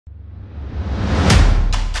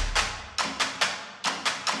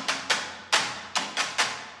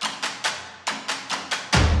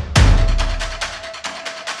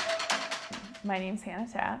My name's Hannah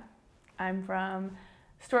Tapp. I'm from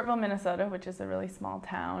Stewartville, Minnesota, which is a really small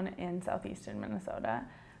town in southeastern Minnesota.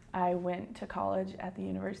 I went to college at the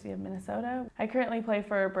University of Minnesota. I currently play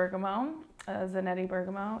for Bergamo, Zanetti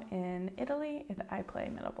Bergamo in Italy, and I play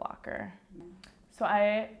middle blocker. So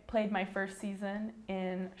I played my first season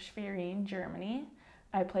in Schwerin, Germany.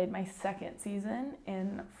 I played my second season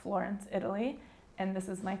in Florence, Italy, and this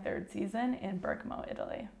is my third season in Bergamo,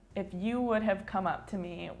 Italy. If you would have come up to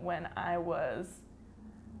me when I was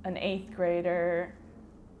an 8th grader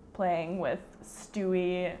playing with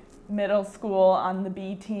Stewie middle school on the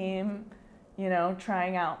B team, you know,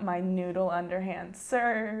 trying out my noodle underhand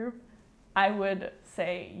serve, I would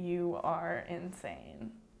say you are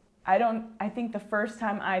insane. I think the first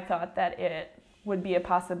time I thought that it would be a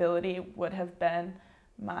possibility would have been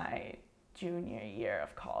my junior year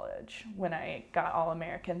of college when I got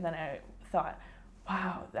All-American. Then I thought,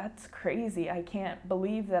 wow, that's crazy. I can't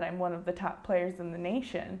believe that I'm one of the top players in the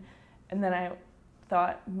nation. And then I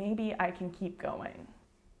thought, maybe I can keep going.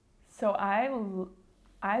 So I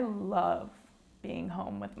love being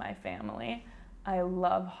home with my family. I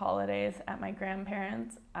love holidays at my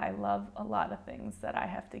grandparents'. I love a lot of things that I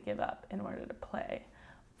have to give up in order to play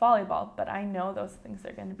volleyball, but I know those things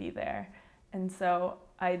are going to be there. And so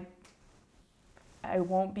I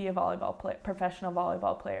won't be a professional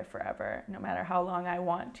volleyball player forever, no matter how long I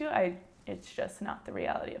want to. It's just not the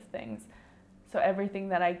reality of things. So everything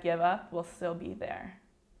that I give up will still be there.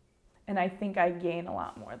 And I think I gain a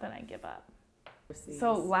lot more than I give up.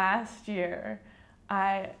 So last year,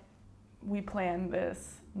 we planned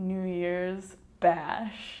this New Year's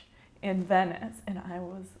bash in Venice, and I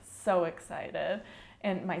was so excited.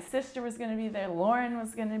 And my sister was going to be there, Lauren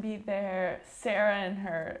was going to be there, Sarah and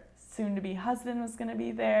her soon-to-be husband was going to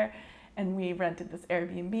be there, and we rented this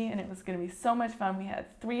Airbnb, and it was going to be so much fun. We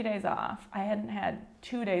had 3 days off. I hadn't had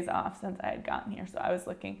 2 days off since I had gotten here, so I was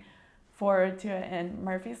looking forward to it. And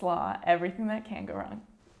Murphy's Law, everything that can go wrong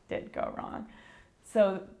did go wrong.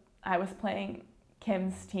 So I was playing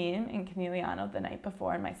Kim's team in Canigliano the night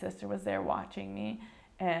before, and my sister was there watching me,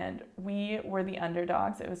 and we were the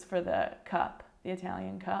underdogs. It was for the cup, the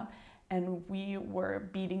Italian Cup, and we were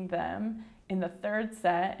beating them in the third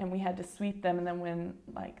set, and we had to sweep them and then win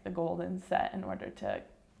like the golden set in order to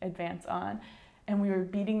advance on. And we were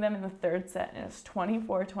beating them in the third set, and it was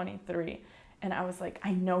 24-23. And I was like,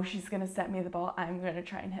 I know she's gonna set me the ball. I'm gonna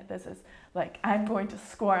try and hit this. I'm going to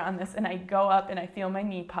score on this. And I go up and I feel my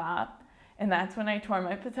knee pop. And that's when I tore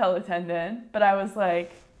my patella tendon. But I was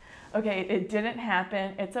like, okay, it didn't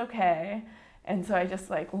happen. It's okay. And so I just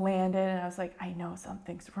landed, and I was like, I know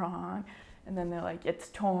something's wrong. And then they're like, it's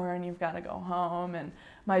torn, you've got to go home. And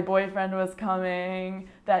my boyfriend was coming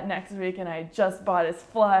that next week, and I just bought his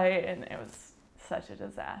flight, and it was such a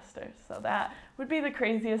disaster. So that would be the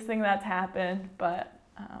craziest thing that's happened, but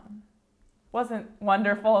wasn't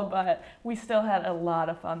wonderful, but we still had a lot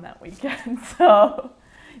of fun that weekend. So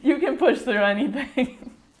you can push through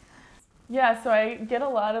anything. Yeah, so I get a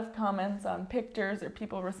lot of comments on pictures or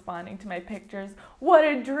people responding to my pictures. What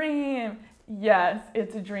a dream! Yes,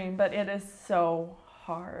 it's a dream, but it is so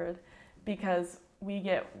hard because we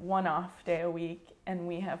get one off day a week and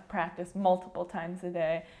we have practice multiple times a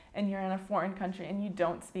day, and you're in a foreign country and you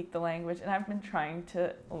don't speak the language. And I've been trying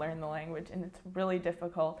to learn the language, and it's really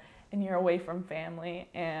difficult, and you're away from family,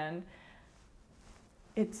 and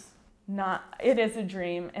it is a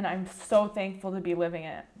dream, and I'm so thankful to be living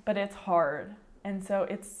it, but it's hard. And so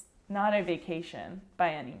it's not a vacation by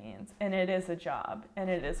any means, and it is a job, and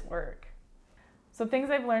it is work. So things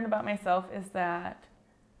I've learned about myself is that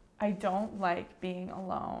I don't like being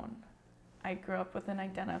alone. I grew up with an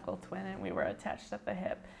identical twin, and we were attached at the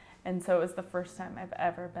hip, and so it was the first time I've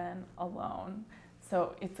ever been alone.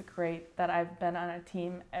 So it's great that I've been on a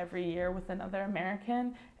team every year with another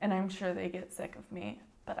American, and I'm sure they get sick of me,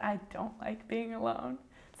 but I don't like being alone.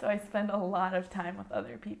 So I spend a lot of time with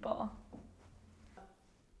other people.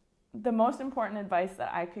 The most important advice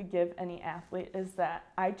that I could give any athlete is that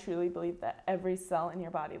I truly believe that every cell in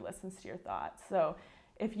your body listens to your thoughts. So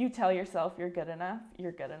if you tell yourself you're good enough,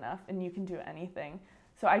 and you can do anything.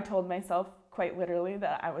 So I told myself quite literally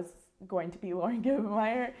that I was going to be Lauren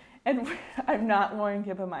Gibbemeyer, and I'm not Lauren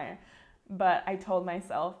Gibbemeyer, but I told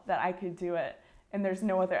myself that I could do it, and there's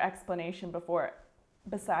no other explanation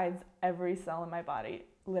besides every cell in my body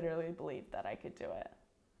literally believed that I could do it.